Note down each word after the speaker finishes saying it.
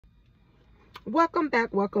Welcome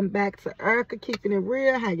back to Erica Keeping It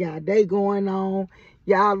Real. How y'all day going on?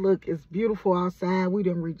 Y'all look, it's beautiful outside. We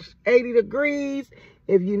done reached 80 degrees.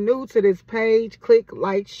 If you're new to this page, click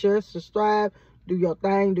like, share, subscribe. Do your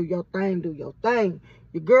thing, do your thing, do your thing.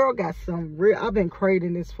 Your girl got some real, I've been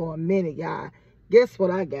craving this for a minute, y'all. Guess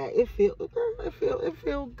what I got? It feel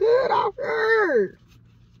good out here.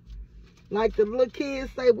 Like the little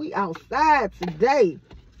kids say, we outside today.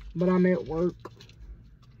 But I'm at work.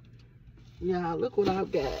 Yeah, look what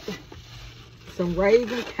I've got. Some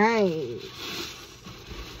Raising Cane's.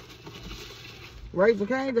 Raising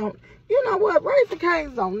Cane's don't, you know what? Raising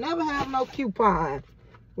Cane's don't never have no coupon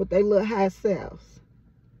with they little high selves.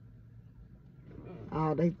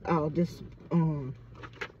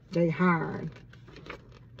 They hiring.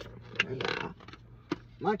 Yeah.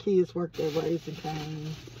 My kids work at Raising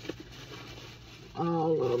Cane's.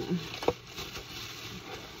 All of them.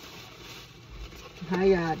 How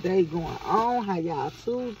y'all day going on? How y'all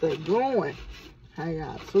Tuesday going? How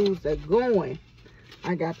y'all Tuesday going?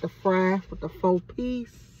 I got the fry with the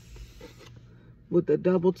 4-piece with the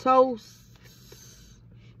double toast.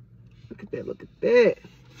 Look at that, look at that.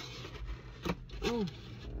 Oh.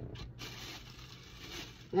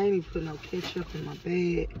 I ain't even put no ketchup in my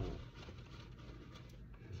bag.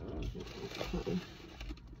 Okay.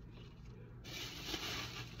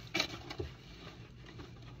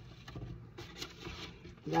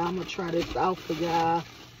 Y'all, I'm gonna try this out for y'all.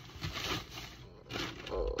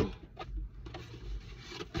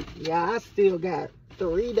 Yeah, I still got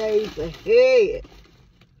 3 days ahead.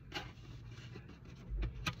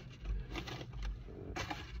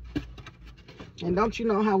 And don't you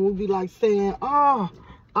know how we'll be like saying, oh,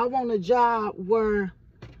 I want a job where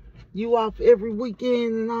you off every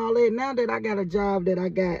weekend and all that. Now that I got a job that I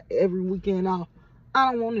got every weekend off,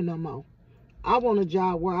 I don't want it no more. I want a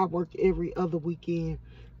job where I work every other weekend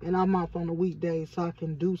and I'm off on the weekdays so I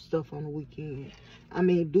can do stuff on the weekend. I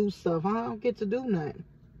mean, do stuff. I don't get to do nothing.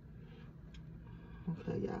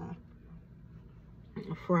 Okay, y'all.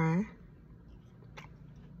 Fry.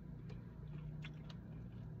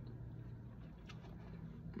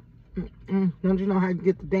 Don't you know how you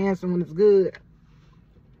get the dancing when it's good?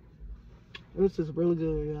 This is really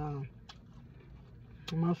good, y'all.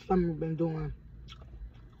 My stomach been doing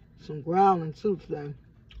some growling too today.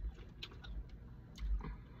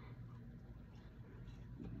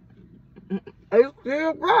 It's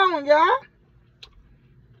still growling, y'all.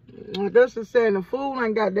 I guess it's saying the food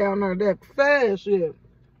ain't got down there that fast yet.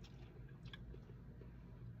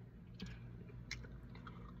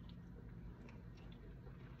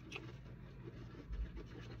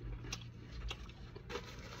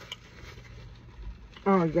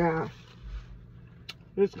 Oh, yeah.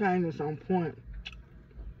 This cane is on point.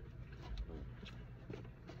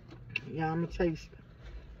 Yeah, I'm gonna taste it.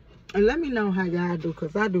 And let me know how y'all do,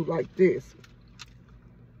 because I do like this.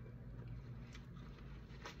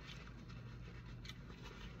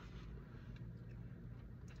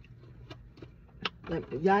 Like,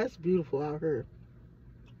 yeah, it's beautiful out here.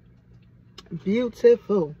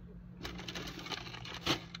 Beautiful.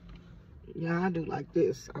 Yeah, I do like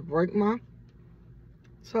this. I break my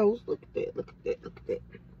toast. Look at that, look at that, look at that.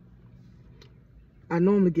 I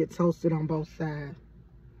normally get toasted on both sides.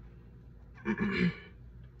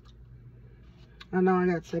 I know I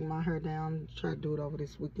gotta take my hair down. Try to do it over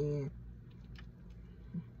this weekend.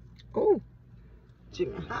 Oh,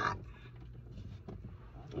 chicken hot.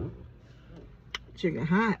 Chicken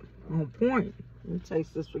hot. On point. Let me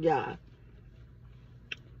taste this for y'all.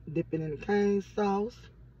 Dip it in the cane sauce.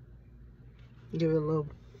 Give it a little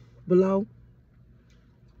blow.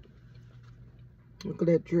 Look at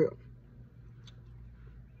that drip.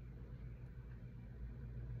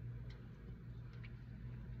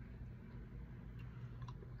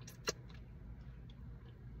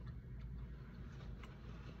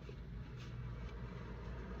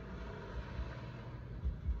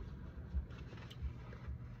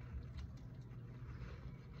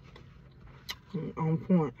 On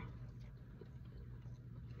point.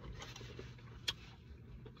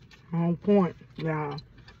 On point, y'all.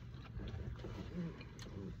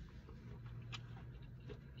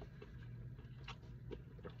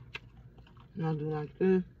 I'll do like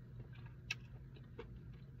this.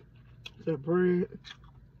 The bread.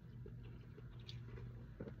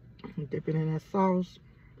 Dip it in that sauce.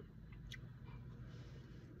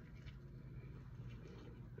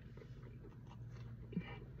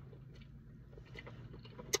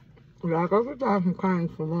 Y'all go get y'all some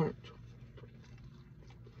canes for lunch.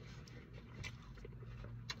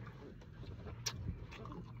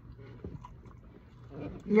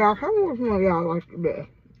 Y'all, tell me which one y'all like the best.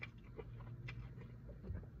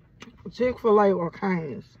 Chick-fil-A or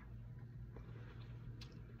Cane's?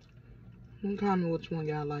 Tell me which one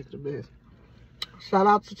y'all like the best. Shout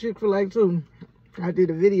out to Chick-fil-A too. I did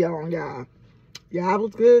a video on y'all. Y'all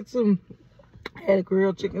was good too. Had a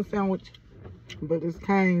grilled chicken sandwich, but it's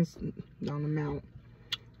Cane's on the mount.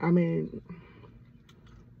 I mean,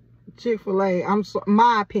 Chick-fil-A,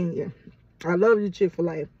 my opinion. I love you,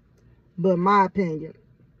 Chick-fil-A, but my opinion,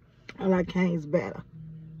 I like Cane's better.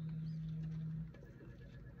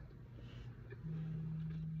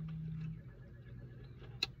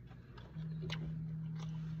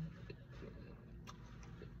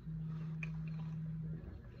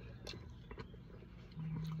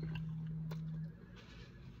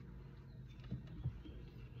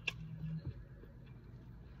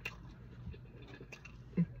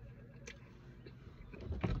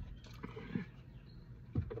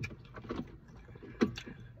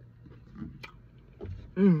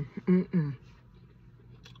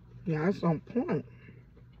 Yeah, it's on point.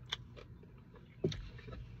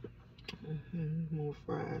 More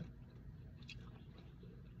fried.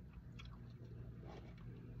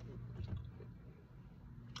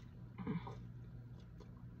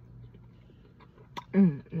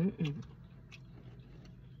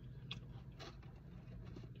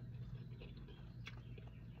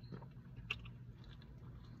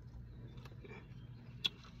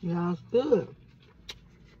 Yeah, it's good.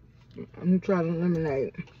 Let me try the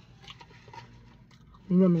lemonade.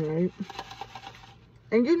 Lemonade.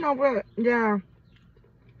 And you know what, y'all?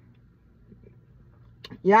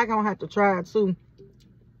 Y'all gonna have to try it too.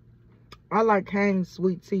 I like Cane's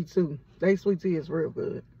sweet tea too. They sweet tea is real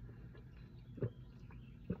good.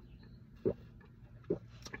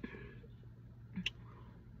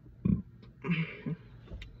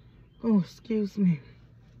 Oh, excuse me.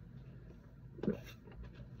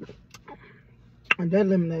 And that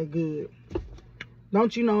lemonade good.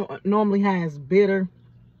 Don't you know normally how it's bitter?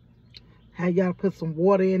 How you gotta put some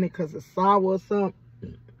water in it because it's sour or something.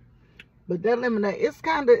 But that lemonade, it's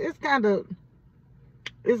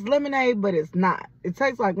lemonade, but it's not. It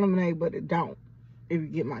tastes like lemonade, but it don't. If you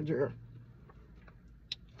get my drift.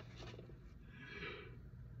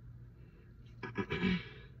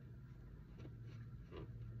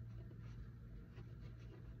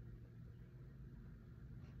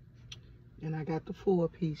 And I got the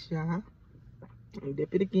 4-piece, y'all. And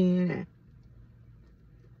dip it again.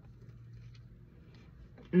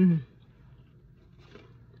 And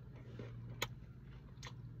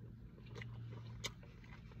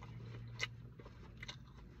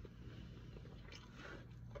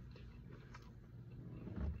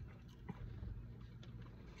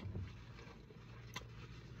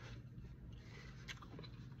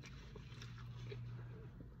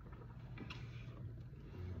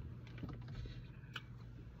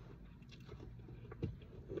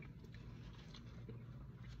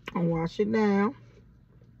wash it down.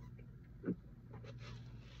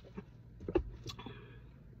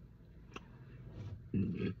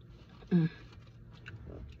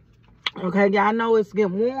 Okay, y'all know it's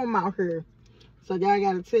getting warm out here. So y'all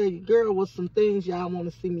gotta tell your girl what some things y'all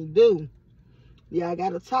want to see me do. Y'all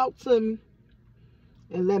gotta talk to me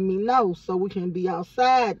and let me know so we can be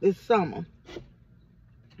outside this summer.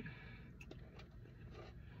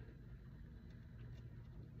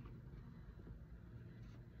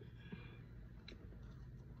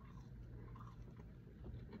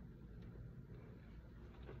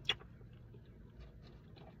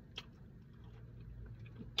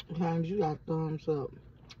 Sometimes you got thumbs up.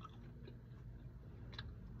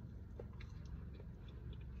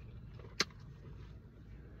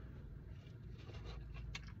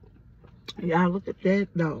 Y'all look at that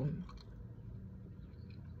though.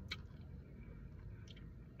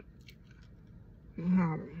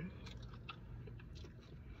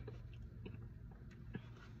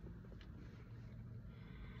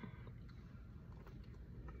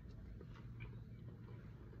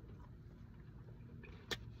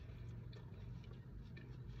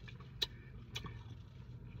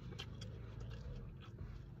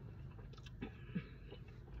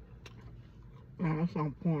 That's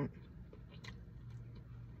on point.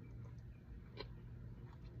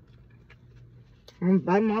 I'm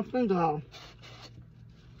biting my finger off.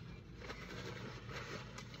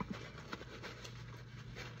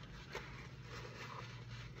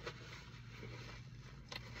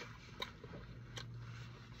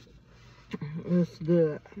 It's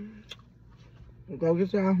good. Go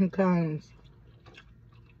get y'all some Cane's.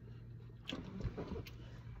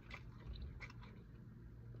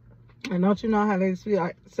 And don't you know how they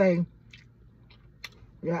say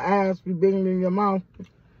your eyes be bigger than your mouth?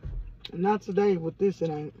 Not today with this, it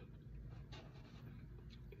ain't.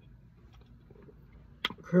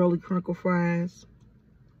 curly crinkle fries.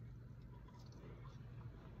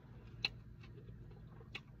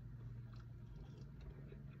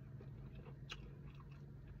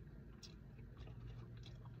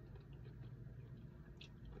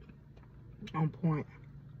 On point.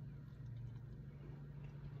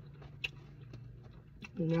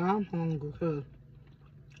 Yeah, I'm hungry because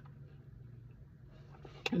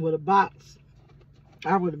with a box,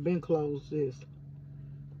 I would have been closed this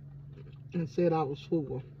and said I was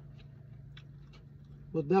full.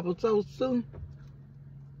 With double toast too.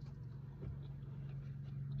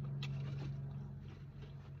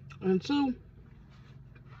 And two,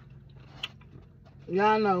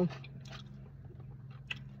 y'all know,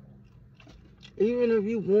 even if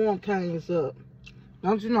you warm Cane's up,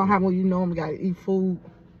 don't you know how when you normally gotta eat food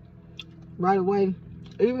right away?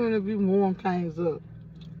 Even if you warm Cane's up,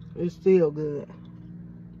 it's still good.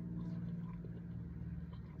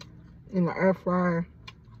 In the air fryer,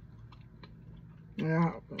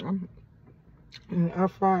 yeah, in the air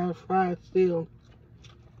fryer, fried still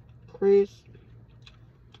crisp,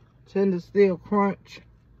 tender still crunch.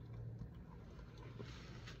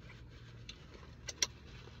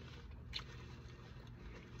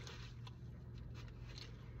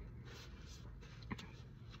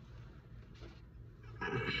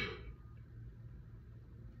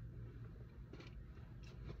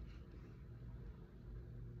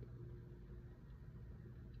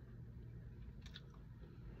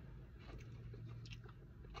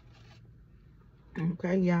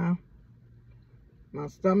 Okay, y'all. My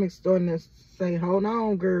stomach's starting to say, hold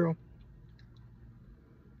on, girl.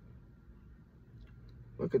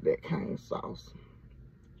 Look at that cane sauce.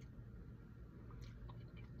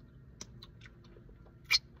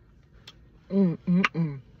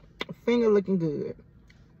 Finger looking good.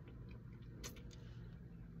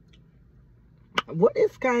 What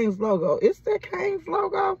is Cane's logo? Is that Cane's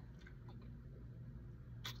logo?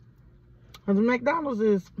 The McDonald's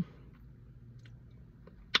is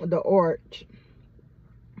the arch.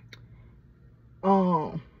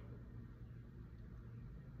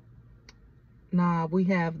 Nah, we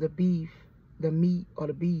have the beef, the meat or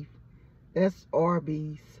the beef. That's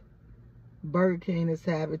Arby's. Burger King is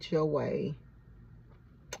Have It Your Way.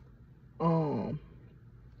 I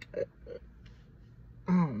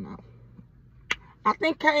don't know. I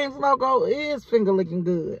think Cane's logo is finger looking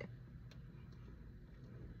good.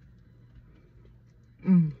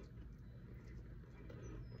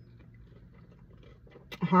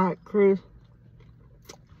 Hot, crisp.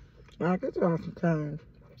 I could try some Cane's.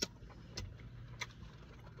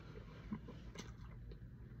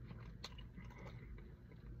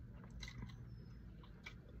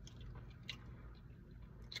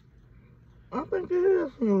 I think it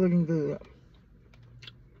is finger looking good.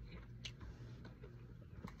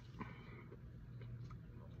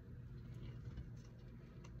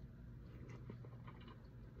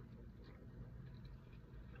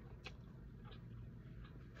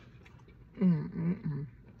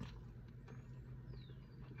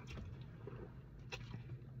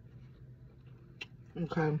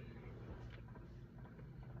 Okay.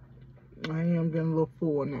 I am getting a little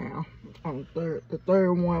full now. On the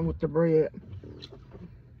third one with the bread.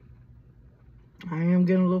 I am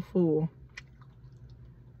getting a little full.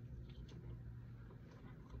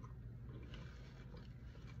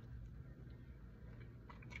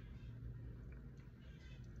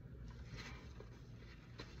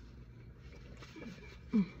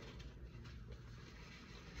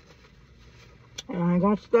 And I ain't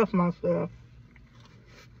gonna stuff myself.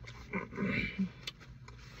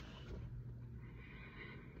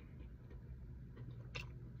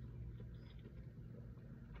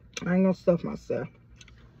 I ain't gonna stuff myself.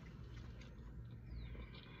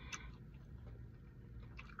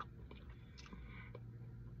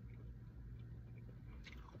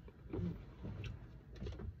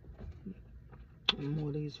 More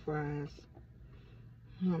of these fries.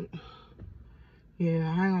 Yeah,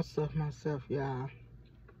 I ain't gonna stuff myself, y'all.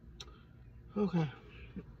 Okay.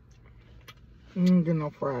 Get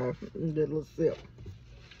no fries. Get a little sip.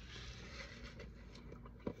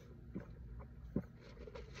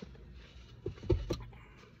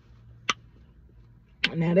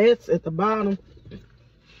 Now that's at the bottom.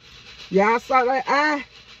 Y'all saw that? I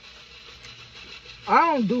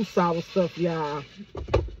don't do sour stuff, y'all.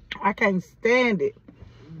 I can't stand it.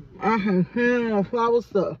 I can handle sour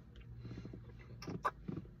stuff.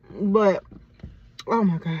 But, oh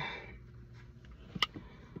my God.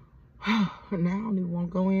 Now I don't even want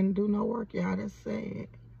to go in and do no work, y'all. That's sad.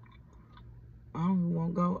 I don't even want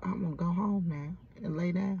to go. I'm going to go home now and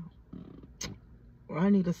lay down. Well, I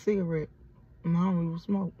need a cigarette. And I don't even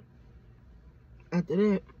smoke. After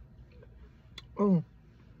that, oh,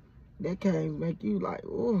 that can make you like,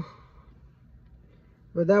 oh.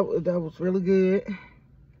 But that was really good.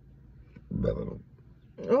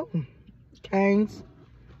 Oh, Cane's.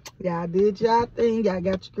 Y'all did y'all thing. Y'all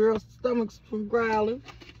got your girl's stomachs from growling.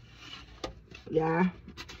 Yeah.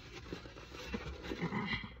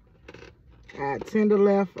 Got tender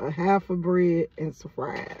left, a half of bread, and some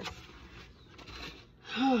fries.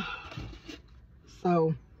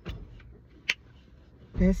 So,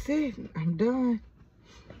 that's it. I'm done.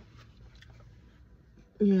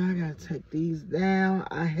 Yeah, I gotta take these down.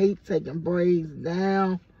 I hate taking braids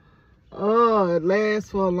down. Oh, it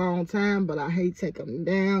lasts for a long time, but I hate taking them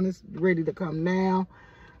down. It's ready to come down.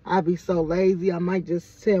 I be so lazy. I might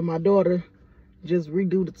just tell my daughter, just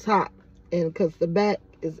redo the top. And because the back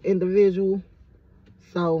is individual.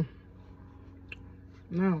 So,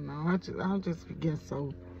 I don't know. I'll just get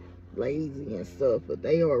so lazy and stuff. But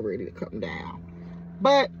they are ready to come down.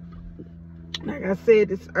 But, like I said,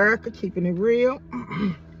 this is Erica, keeping it real.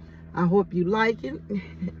 I hope you like it.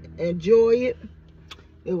 Enjoy it.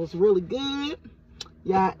 It was really good.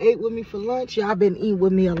 Y'all ate with me for lunch. Y'all been eating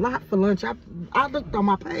with me a lot for lunch. I looked on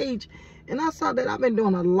my page and I saw that I've been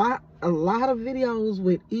doing a lot of videos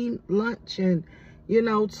with eating lunch and, you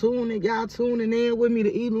know, y'all tuning in with me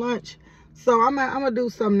to eat lunch. So I'm gonna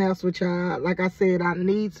do something else with y'all. Like I said, I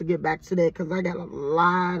need to get back to that because I got a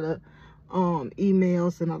lot of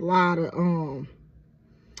emails and a lot of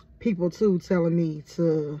people too telling me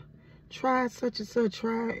to try such and such,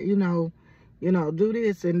 try, you know, do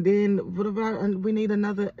this, and then what about we need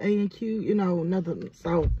another A&Q, you know, another.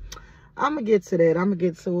 So I'm gonna get to that. I'm gonna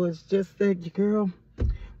get to it. It's just that your girl,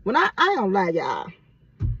 when I don't lie, y'all.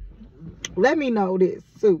 Let me know this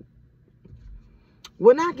too.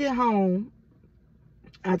 When I get home,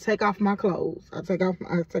 I take off my clothes. I take off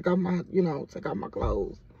my, you know, take off my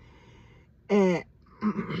clothes, and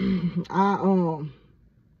I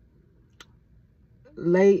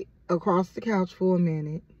lay across the couch for a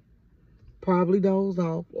minute. Probably doze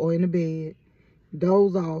off or in the bed,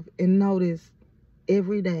 doze off, and notice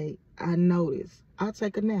every day I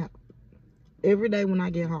take a nap. Every day when I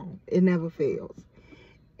get home, it never fails.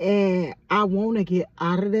 And I want to get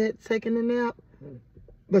out of that taking a nap,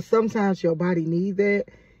 but sometimes your body needs that.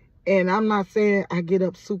 And I'm not saying I get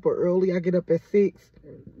up super early. I get up at 6.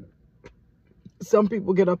 Some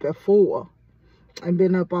people get up at 4 and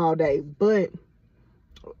been up all day,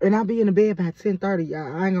 and I'll be in the bed by 10:30,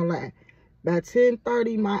 y'all. I ain't gonna lie. By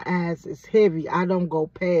 10:30, my eyes is heavy. I don't go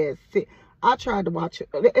past 6. I tried to watch it,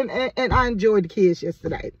 and I enjoyed the kids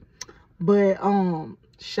yesterday. But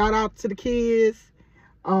shout out to the kids.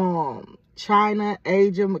 China,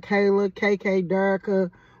 Asia, Michaela, KK, Derica.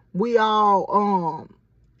 We all,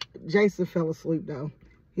 Jason fell asleep though.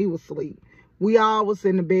 He was asleep. We all was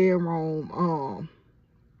in the bedroom.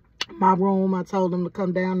 My room, I told them to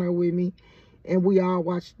come down there with me. And we all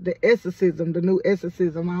watched The Exorcism, the new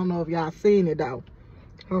Exorcism. I don't know if y'all seen it though.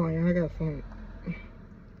 Hold on, I got some.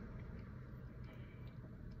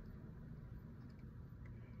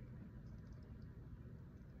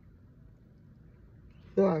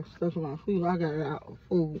 I feel like stuck in my food. I got it out of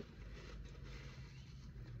food.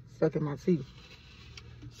 Stuck in my teeth.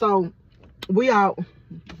 So we all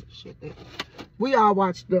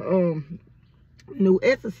watched the new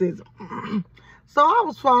Exorcism. So I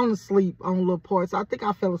was falling asleep on little parts. I think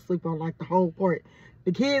I fell asleep on like the whole part.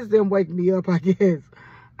 The kids didn't wake me up, I guess.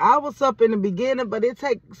 I was up in the beginning, but it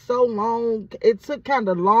takes so long. It took kind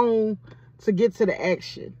of long to get to the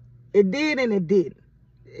action. It did and it didn't.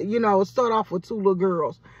 You know, it started off with 2 little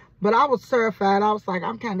girls. But I was terrified. I was like,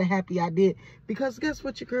 I'm kind of happy I did. Because guess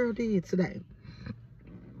what your girl did today?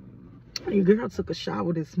 Your girl took a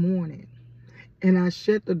shower this morning. And I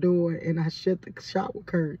shut the door and I shut the shower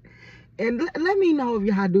curtain. And let me know if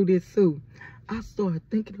y'all do this too. I started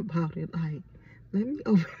thinking about it like, let me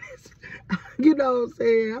open this. You know what I'm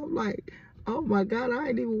saying? I'm like, oh my God, I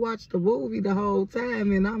ain't even watched the movie the whole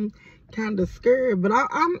time, and I'm kind of scared. But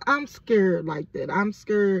I'm scared like that. I'm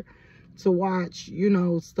scared to watch, you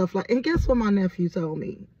know, stuff like. And guess what my nephew told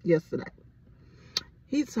me yesterday?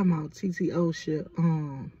 He's talking about TTO shit.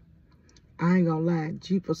 I ain't gonna lie,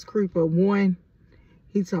 Jeepers Creeper 1.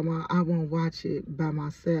 He talking about I won't watch it by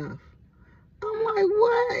myself. I'm like,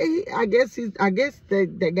 what? I guess they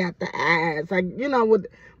got the eyes, like, you know,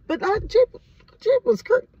 but Jeepers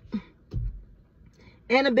Creeper.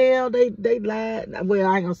 Annabelle, they lied. Well,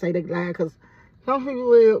 I ain't gonna say they lied because some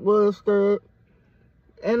people was scared.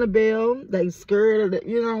 Annabelle, they scared of it.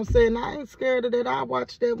 You know what I'm saying? I ain't scared of that. I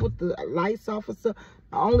watched that with the lights off and stuff.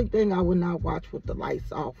 The only thing I would not watch with the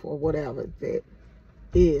lights off or whatever that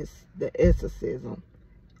is The Exorcism.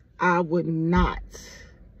 I would not.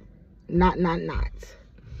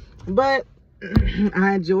 But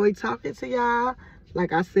I enjoy talking to y'all.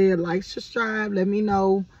 Like I said, like, subscribe. Let me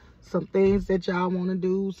know some things that y'all want to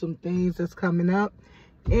do, some things that's coming up,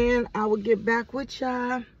 and I will get back with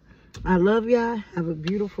y'all. I love y'all. Have a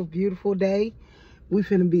beautiful, beautiful day. We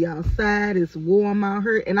finna be outside. It's warm out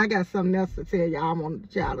here, and I got something else to tell y'all. I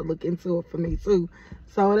want y'all to look into it for me too.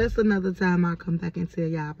 So that's another time I'll come back and tell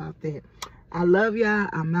y'all about that. I love y'all.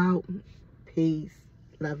 I'm out. Peace.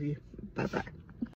 Love you. Bye-bye.